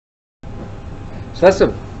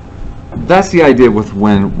So that's the idea with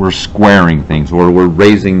when we're squaring things or we're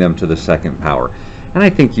raising them to the second power. And I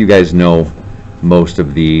think you guys know most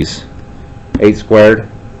of these. 8 squared?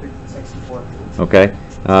 64. Okay.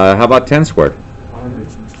 How about 10 squared?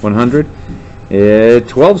 100. 100?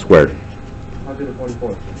 12 squared?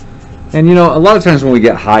 144. And you know, a lot of times when we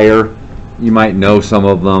get higher, you might know some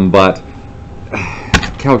of them, but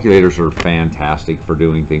calculators are fantastic for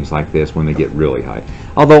doing things like this when they get really high.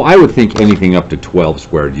 Although I would think anything up to 12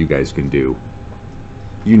 squared you guys can do.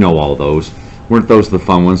 You know all those. Weren't those the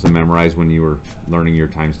fun ones to memorize when you were learning your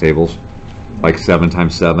times tables? Like 7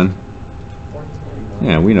 times 7?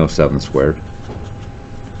 Yeah, we know 7 squared.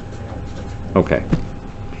 Okay.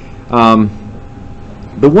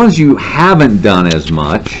 The ones you haven't done as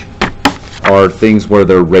much are things where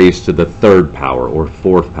they're raised to the 3rd power or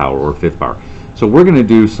 4th power or 5th power. So we're going to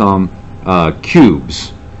do some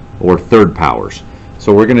cubes or 3rd powers.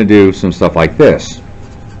 So we're going to do some stuff like this.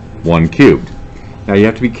 1 cubed. Now you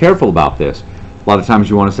have to be careful about this. A lot of times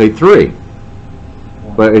you want to say 3.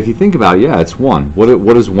 But if you think about it, yeah, it's 1.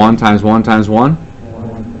 What is 1 times 1 times 1?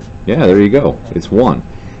 1. Yeah, there you go. It's 1.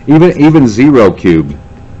 Even 0 cubed.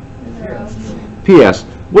 0. P.S.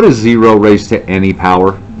 What is 0 raised to any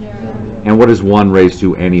power? 0. And what is 1 raised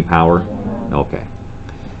to any power? 1. Okay.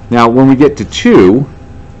 Now when we get to 2,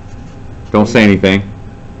 don't say anything.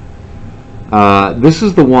 This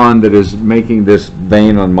is the one that is making this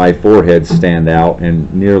vein on my forehead stand out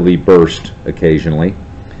and nearly burst occasionally.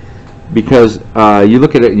 Because you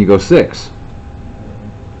look at it and you go 6.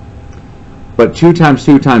 But 2 times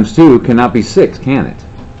 2 times 2 cannot be 6, can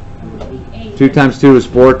it? 2 times 2 is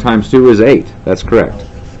 4, times 2 is 8. That's correct.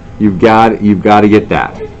 You've got to get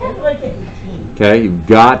that. Okay, you've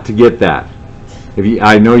got to get that.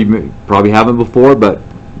 I know you probably haven't before, but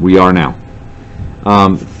we are now.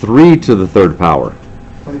 3 to the 3rd power.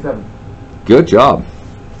 27. Good job.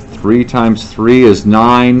 3 times 3 is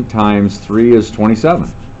 9, times 3 is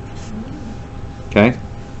 27. Okay.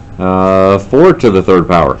 4 to the 3rd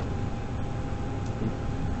power.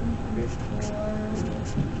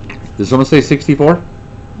 Did someone say 64?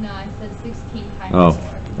 No, I said 16 times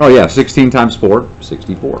 4. Oh yeah, 16 times 4,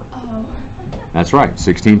 64. Oh. That's right.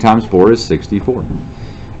 16 times 4 is 64.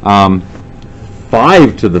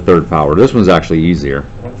 5 to the 3rd power. This one's actually easier.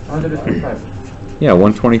 125. Yeah,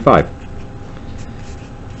 125.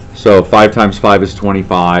 So 5 times 5 is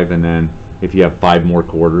 25, and then if you have 5 more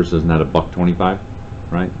quarters, isn't that $1.25,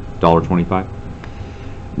 right? $1.25.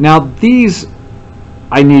 Now these,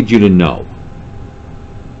 I need you to know.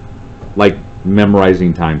 Like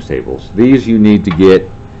memorizing times tables. These you need to get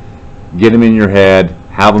them in your head,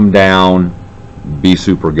 have them down, be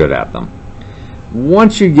super good at them.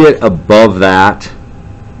 Once you get above that,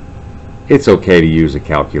 it's okay to use a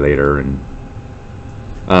calculator, and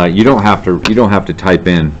you don't have to type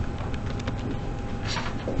in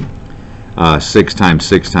 6 times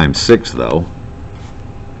 6 times 6 though.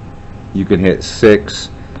 You can hit 6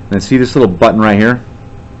 and see this little button right here?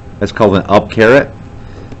 That's called an up caret,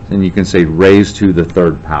 and you can say raised to the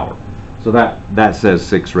 3rd power. So that says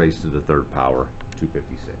 6 raised to the 3rd power,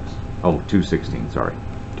 256. Oh, 216, sorry,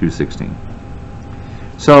 216.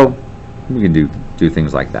 So we can do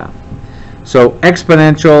things like that. So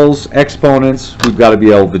exponentials, exponents, we've got to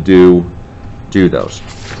be able to do those.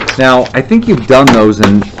 Now I think you've done those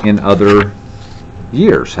in other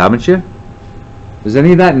years, haven't you? Is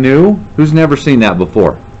any of that new? Who's never seen that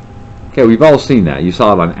before? Okay, we've all seen that. You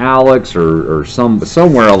saw it on Alex or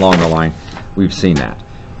somewhere along the line. We've seen that.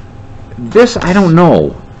 This, I don't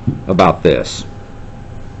know about this.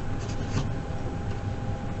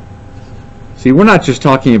 See, we're not just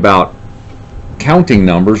talking about counting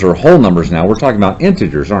numbers or whole numbers now. We're talking about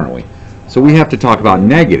integers, aren't we? So we have to talk about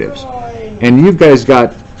negatives. And you guys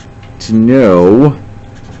got to know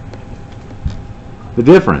the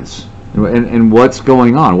difference and what's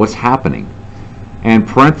going on, what's happening. And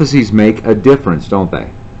parentheses make a difference, don't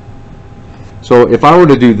they? So if I were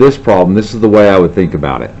to do this problem, this is the way I would think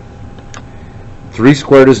about it. 3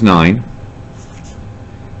 squared is 9.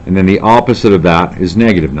 And then the opposite of that is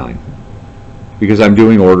negative 9. Because I'm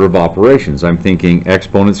doing order of operations. I'm thinking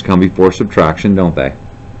exponents come before subtraction, don't they?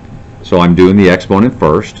 So I'm doing the exponent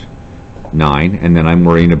first, 9, and then I'm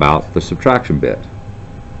worrying about the subtraction bit.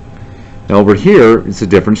 Now over here, it's a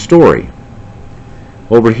different story.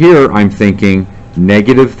 Over here, I'm thinking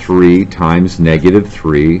negative 3 times negative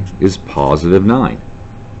 3 is positive 9.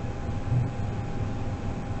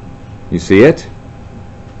 You see it?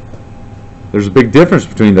 There's a big difference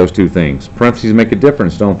between those two things. Parentheses make a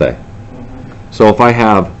difference, don't they? So if I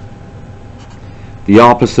have the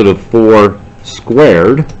opposite of 4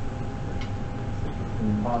 squared,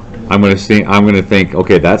 I'm going to think,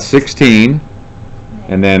 okay, that's 16,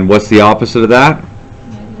 and then what's the opposite of that?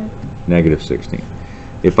 Negative 16.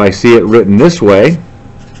 If I see it written this way,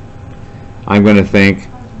 I'm going to think,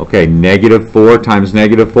 okay, negative 4 times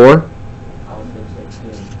negative 4?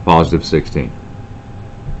 Positive 16.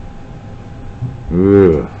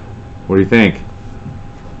 Ugh. What do you think?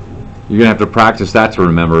 You're going to have to practice that to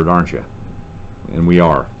remember it, aren't you? And we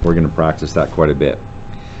are. We're going to practice that quite a bit.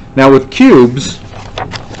 Now with cubes,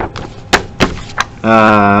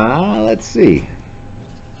 let's see.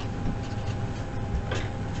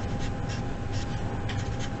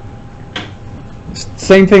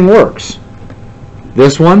 Same thing works.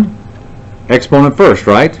 This one, exponent first,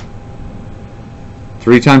 right?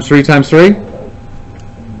 3 times 3 times 3?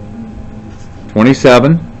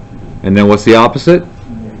 27. And then what's the opposite?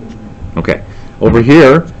 Okay. Over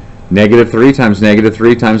here, negative 3 times negative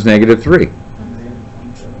 3 times negative 3.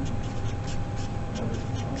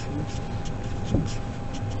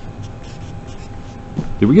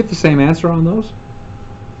 Did we get the same answer on those?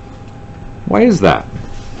 Why is that?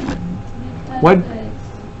 What?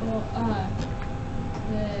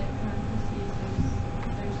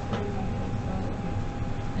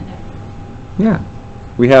 Yeah.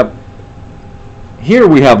 We have, here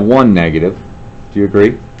we have one negative. Do you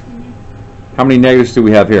agree? How many negatives do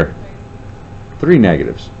we have here? 3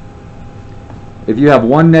 negatives. If you have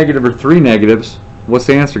 1 negative or 3 negatives, what's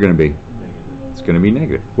the answer going to be? It's going to be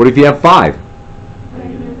negative. What if you have 5?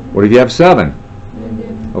 What if you have 7?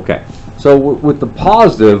 Okay. So with the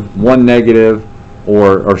positive, 1 negative,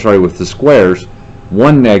 or sorry, with the squares,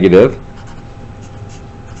 1 negative,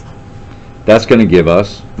 that's going to give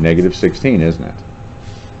us negative 16, isn't it?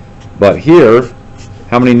 But here,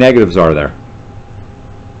 how many negatives are there?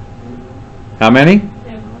 How many?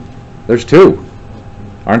 There's 2.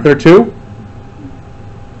 Aren't there 2?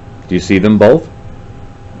 Do you see them both?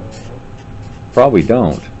 Probably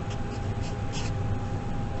don't.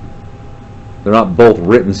 They're not both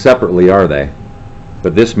written separately, are they?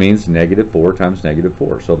 But this means negative 4 times negative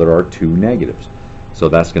 4. So there are 2 negatives. So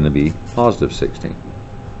that's going to be positive 16.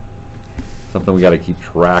 Something we got to keep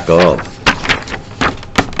track of.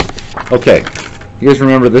 Okay. You guys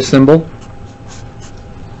remember this symbol?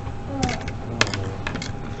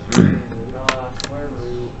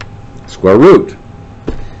 Square root.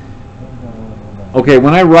 Okay,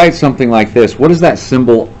 when I write something like this, what is that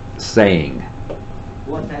symbol saying?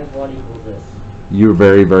 What times what equals this? You're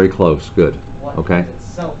very, very close. Good. What Okay. times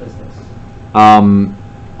itself is this?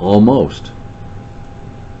 Almost.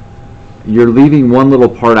 You're leaving one little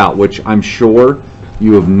part out, which I'm sure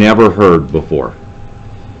you have never heard before.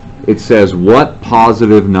 It says, what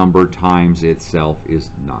positive number times itself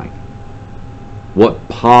is 9? What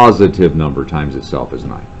positive number times itself is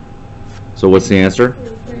 9? So what's the answer?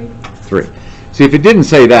 3. See, if it didn't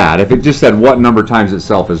say that, if it just said what number times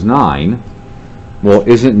itself is 9, well,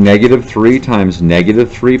 isn't negative 3 times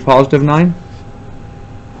negative 3 positive 9?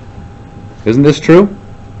 Isn't this true?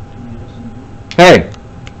 Hey,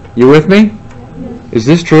 you with me? Is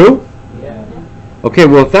this true? Yeah. Okay,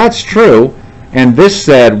 well, if that's true, and this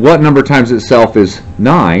said what number times itself is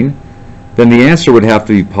 9, then the answer would have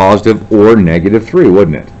to be positive or negative 3,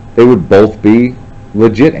 wouldn't it? They would both be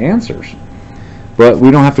legit answers. But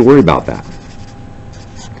we don't have to worry about that.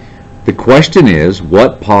 The question is,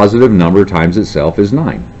 what positive number times itself is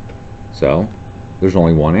 9? So, there's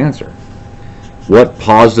only one answer. What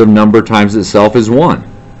positive number times itself is 1?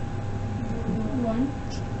 1.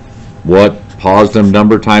 What positive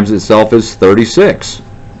number times itself is 36?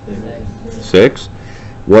 6.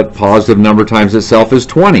 What positive number times itself is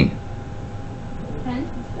 20? 10.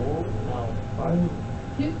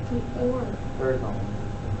 2, 4.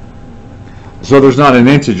 So there's not an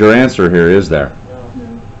integer answer here, is there?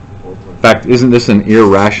 In fact, isn't this an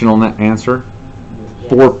irrational answer?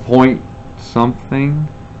 4 point something,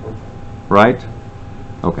 right?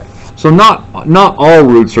 Okay. So not all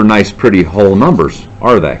roots are nice, pretty whole numbers,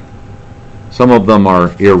 are they? Some of them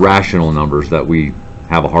are irrational numbers that we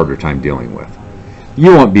have a harder time dealing with.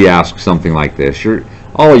 You won't be asked something like this.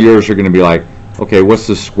 All yours are going to be like, okay, what's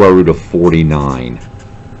the square root of 49?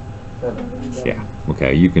 7. Yeah,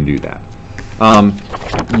 okay, you can do that.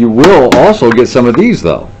 You will also get some of these,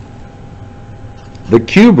 though. The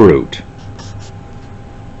cube root.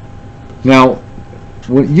 Now,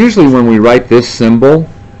 usually when we write this symbol,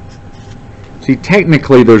 see,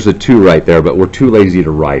 technically there's a 2 right there, but we're too lazy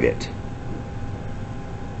to write it.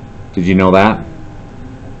 Did you know that?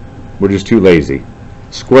 We're just too lazy.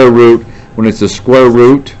 Square root, when it's a square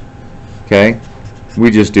root, okay, we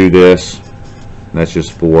just do this. That's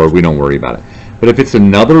just 4. We don't worry about it. But if it's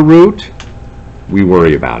another root, we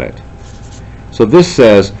worry about it. So this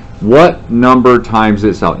says, what number times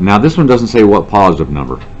itself? Now this one doesn't say what positive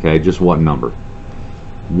number, okay, just what number.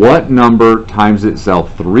 What number times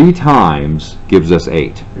itself 3 times gives us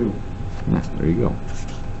 8? 2. Yeah, there you go.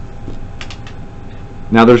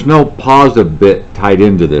 Now there's no positive bit tied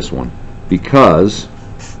into this one, because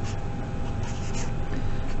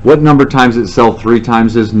what number times itself 3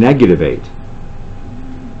 times is negative 8?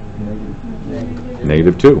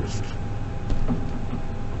 Negative 2.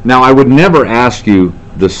 Now I would never ask you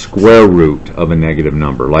the square root of a negative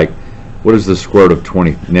number, like what is the square root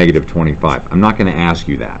of negative 25? I'm not going to ask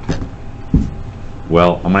you that.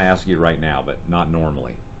 Well, I'm going to ask you right now, but not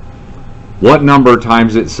normally. What number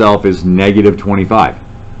times itself is negative 25?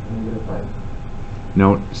 Negative 5.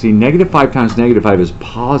 No, see, negative 5 times negative 5 is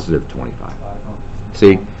positive 25.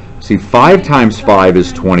 5. See, 5 times 5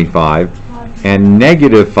 is 25, and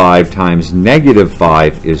negative 5 times negative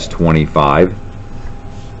 5 is 25.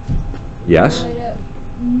 Yes?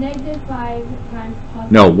 Negative 5 times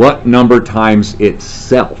positive. No, what number times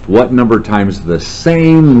itself? What number times the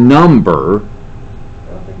same number?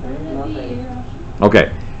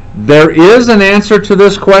 Okay, there is an answer to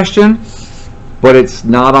this question, but it's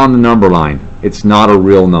not on the number line. It's not a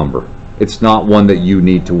real number. It's not one that you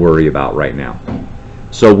need to worry about right now.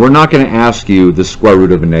 So we're not going to ask you the square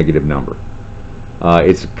root of a negative number.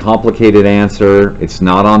 It's a complicated answer. It's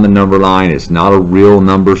not on the number line. It's not a real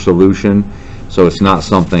number solution. So it's not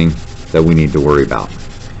something that we need to worry about.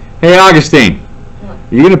 Hey, Augustine,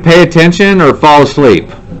 are you going to pay attention or fall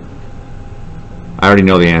asleep? I already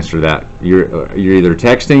know the answer to that. You're either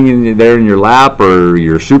texting there in your lap, or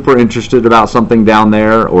you're super interested about something down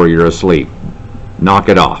there, or you're asleep. Knock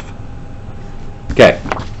it off. Okay.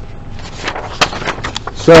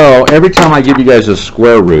 So every time I give you guys a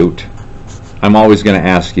square root, I'm always going to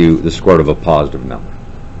ask you the square root of a positive number.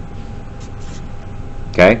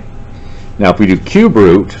 Okay? Now if we do cube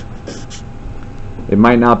root, it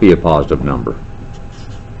might not be a positive number.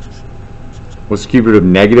 What's the cube root of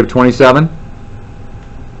negative 27?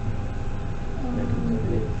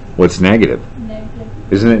 What's negative?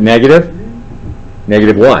 Negative. Isn't it negative?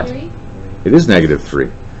 Negative what? 3. It is negative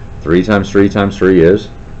 3. 3 times 3 times 3 is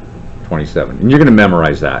 27. And you're going to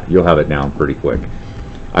memorize that. You'll have it down pretty quick.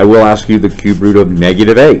 I will ask you the cube root of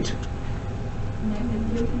negative 8.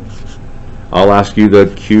 Negative 2. I'll ask you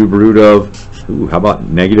the cube root of, how about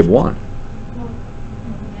negative 1?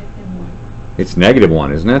 Negative 1. It's negative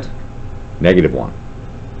 1, isn't it? Negative 1.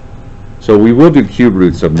 So we will do cube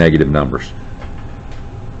roots of negative numbers.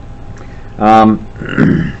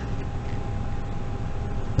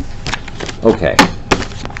 Okay,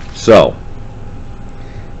 so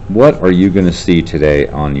what are you going to see today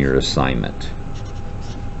on your assignment?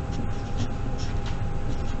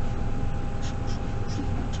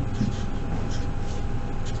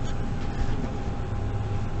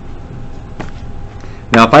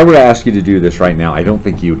 Now, if I were to ask you to do this right now, I don't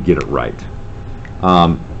think you would get it right.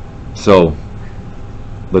 So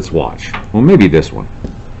let's watch. Well, maybe this one.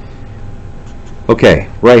 Okay,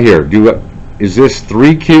 right here. Is this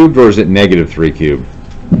 3 cubed or is it negative 3 cubed?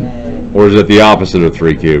 Or is it the opposite of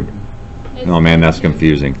 3 cubed? Oh man, that's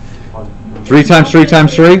confusing. 3 times 3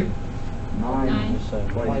 times 3? 9.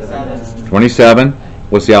 27.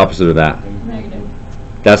 What's the opposite of that? Negative.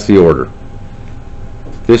 That's the order.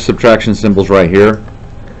 This subtraction symbol's right here.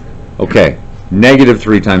 Okay, negative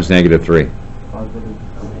 3 times negative 3.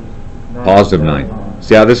 Positive 9.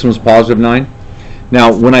 See how this one's positive 9?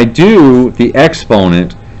 Now, when I do the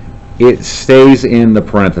exponent, it stays in the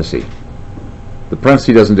parenthesis. The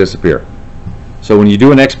parenthesis doesn't disappear. So when you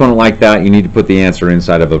do an exponent like that, you need to put the answer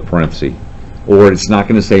inside of a parenthesis. Or it's not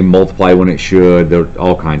going to say multiply when it should. There are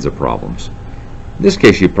all kinds of problems. In this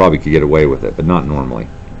case, you probably could get away with it, but not normally.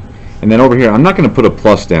 And then over here, I'm not going to put a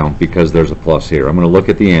plus down because there's a plus here. I'm going to look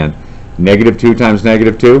at the end. Negative 2 times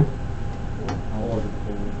negative 2?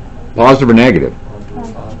 Positive or negative?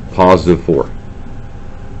 Positive 4.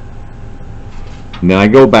 And then I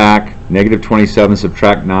go back, negative 27,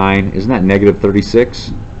 subtract 9. Isn't that negative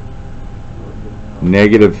 36?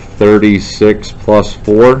 Negative 36 plus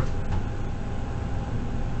 4?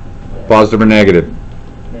 Positive or negative?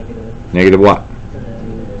 Negative. Negative what?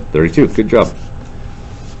 32. Good job.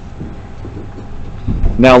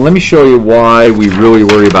 Now let me show you why we really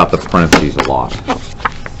worry about the parentheses a lot.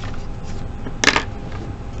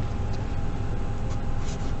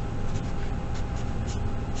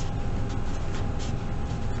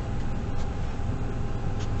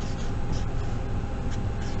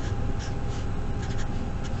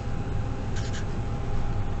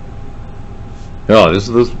 Oh, this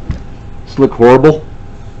look horrible?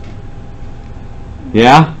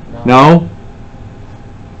 Yeah? No?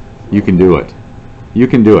 You can do it. You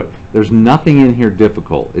can do it. There's nothing in here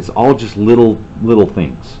difficult. It's all just little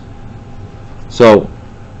things. So,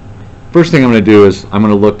 first thing I'm going to do is I'm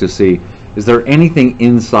going to look to see, is there anything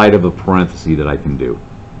inside of a parenthesis that I can do?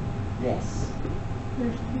 Yes.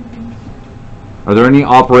 There's 2 things. Are there any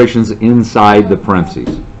operations inside the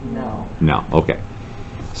parentheses? No. No. Okay.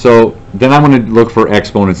 So then I'm going to look for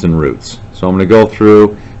exponents and roots. So I'm going to go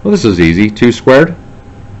through, well, this is easy. 2 squared?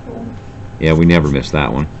 4. Yeah, we never miss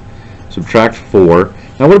that one. Subtract 4.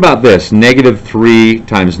 Now what about this? Negative 3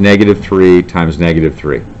 times negative 3 times negative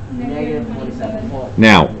 3. Negative 27.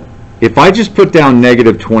 Now, if I just put down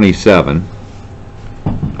negative 27,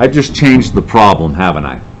 I just changed the problem, haven't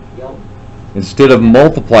I? Yep. Instead of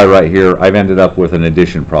multiply right here, I've ended up with an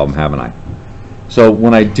addition problem, haven't I? So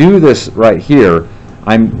when I do this right here,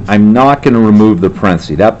 I'm not going to remove the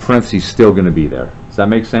parenthesis. That parenthesis is still going to be there. Does that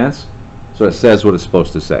make sense? So it says what it's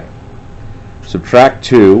supposed to say. Subtract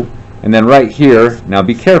 2, and then right here, now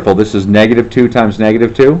be careful, this is negative 2 times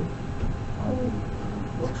negative 2.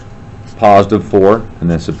 Positive 4, and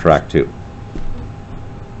then subtract 2.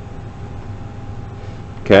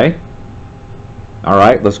 Okay? All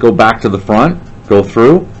right, let's go back to the front, go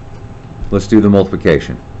through. Let's do the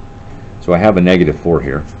multiplication. So I have a negative 4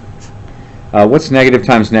 here. What's negative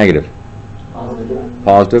times negative? Positive.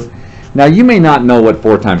 Positive. Now you may not know what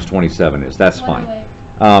 4 times 27 is. That's fine.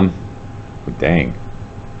 108. Dang,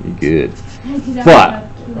 you good. But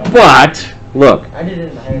But look, I did it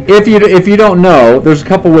in my head. if you don't know, there's a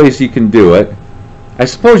couple ways you can do it. I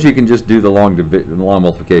suppose you can just do the long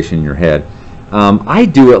multiplication in your head. I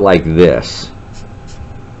do it like this.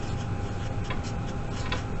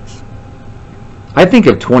 I think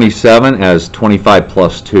of 27 as 25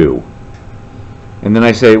 plus 2. And then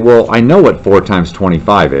I say, well, I know what 4 times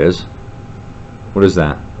 25 is. What is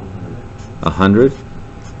that? 100.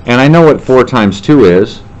 And I know what 4 times 2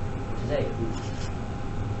 is. Which is 8.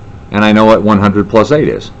 And I know what 100 plus 8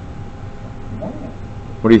 is.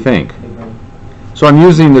 What do you think? So I'm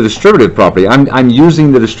using the distributive property. I'm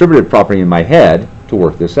using the distributive property in my head to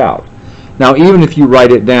work this out. Now, even if you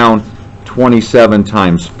write it down 27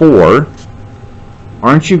 times 4,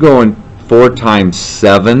 aren't you going 4 times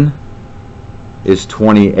 7 is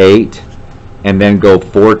 28, and then go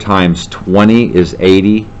 4 times 20 is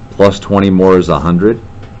 80, plus 20 more is 100?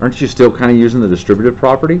 Aren't you still kind of using the distributive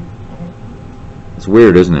property? It's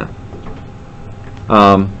weird, isn't it?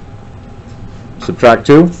 Subtract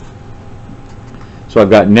 2. So I've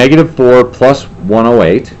got negative 4 plus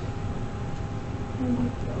 108.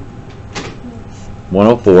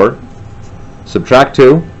 104. Subtract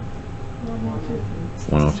 2.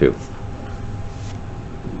 102. Wait,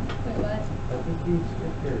 what?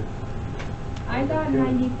 I got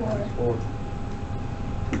 94.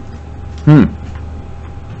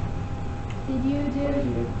 Did you do?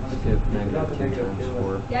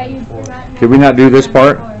 Yeah, you forgot. Did we not do this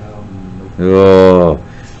part? Oh,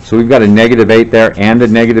 so we've got a negative 8 there and a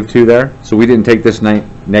negative 2 there. So we didn't take this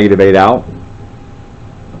negative 8 out.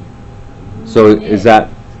 So is that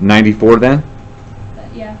 94 then?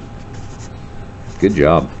 Yeah. Good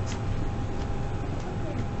job.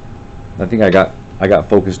 I think I got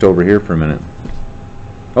focused over here for a minute.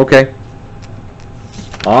 Okay.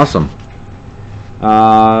 Awesome.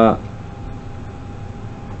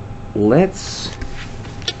 Let's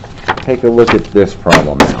take a look at this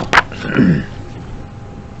problem now.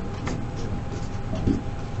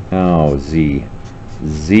 Oh, z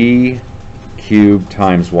cubed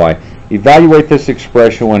times y. Evaluate this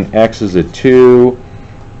expression when x is a 2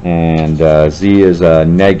 and z is a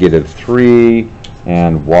negative 3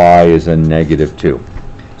 and y is a negative 2.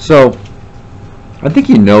 So I think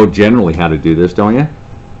you know generally how to do this, don't you?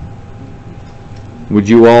 Would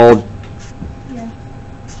you all? Yeah.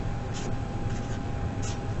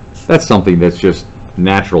 That's something that's just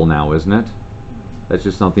natural now, isn't it? That's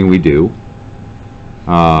just something we do.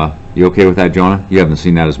 You okay with that, Jonah? You haven't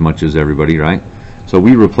seen that as much as everybody, right? So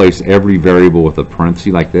we replace every variable with a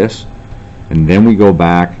parenthesis like this, and then we go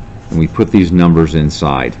back and we put these numbers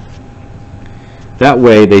inside. That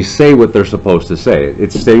way they say what they're supposed to say.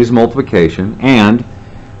 It stays multiplication, and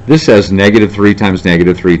this says negative 3 times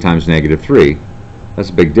negative 3 times negative 3. That's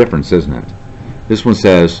a big difference, isn't it? This one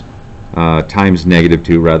says times negative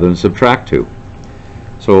 2 rather than subtract 2.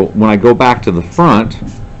 So when I go back to the front,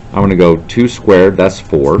 I'm going to go 2 squared, that's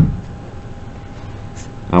 4.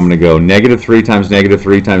 I'm going to go negative 3 times negative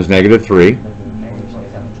 3 times negative 3,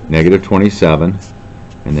 negative 27,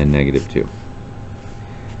 and then negative 2.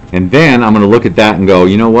 And then I'm going to look at that and go,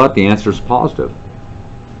 you know what? The answer is positive.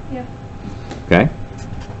 Yep. Okay?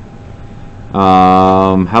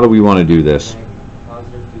 How do we want to do this?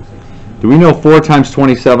 Positive 260. Do we know 4 times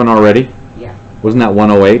 27 already? Yeah. Wasn't that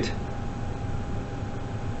 108?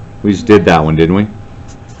 We just did that one, didn't we?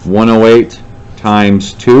 108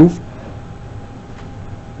 times 2?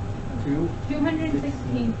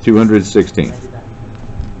 216. 216.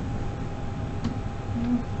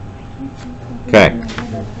 Okay.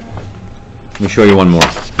 Let me show you one more.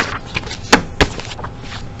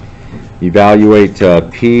 Evaluate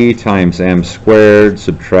p times m squared,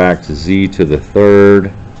 subtract z to the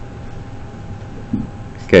third.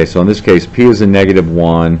 Okay, so in this case, p is a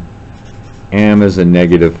 -1, m is a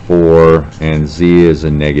 -4, and z is a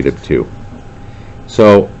 -2.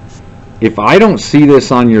 So if I don't see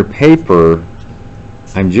this on your paper,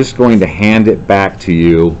 I'm just going to hand it back to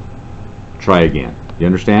you. Try again. You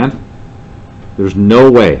understand? There's no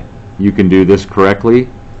way you can do this correctly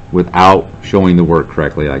without showing the work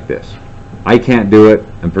correctly like this. I can't do it.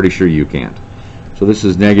 I'm pretty sure you can't. So this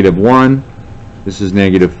is -1, this is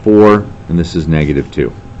 -4, and this is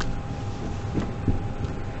 -2.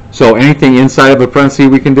 So anything inside of a parenthesis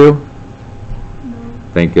we can do?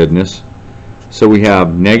 Thank goodness. So we have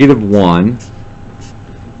 -1.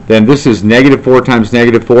 Then this is -4 times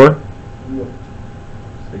 -4?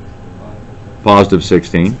 Positive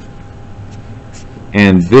 16.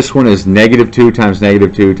 And this one is -2 times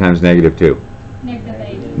 -2 times -2? -8.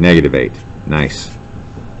 -8. Nice.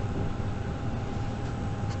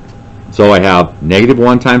 So I have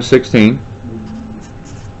 -1 times 16.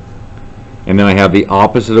 And then I have the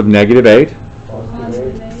opposite of -8.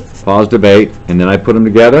 Positive 8. And then I put them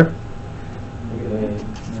together?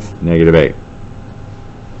 -8.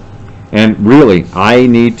 And really, I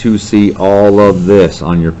need to see all of this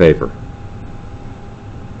on your paper.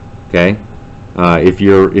 Okay?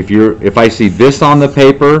 If I see this on the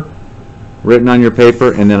paper, written on your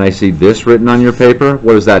paper, and then I see this written on your paper,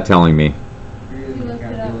 what is that telling me? You looked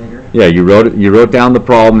it up. Yeah, you wrote down the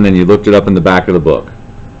problem, and then you looked it up in the back of the book.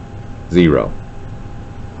 0.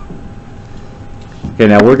 Okay,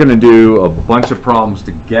 now we're going to do a bunch of problems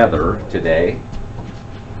together today.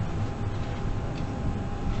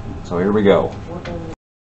 So here we go.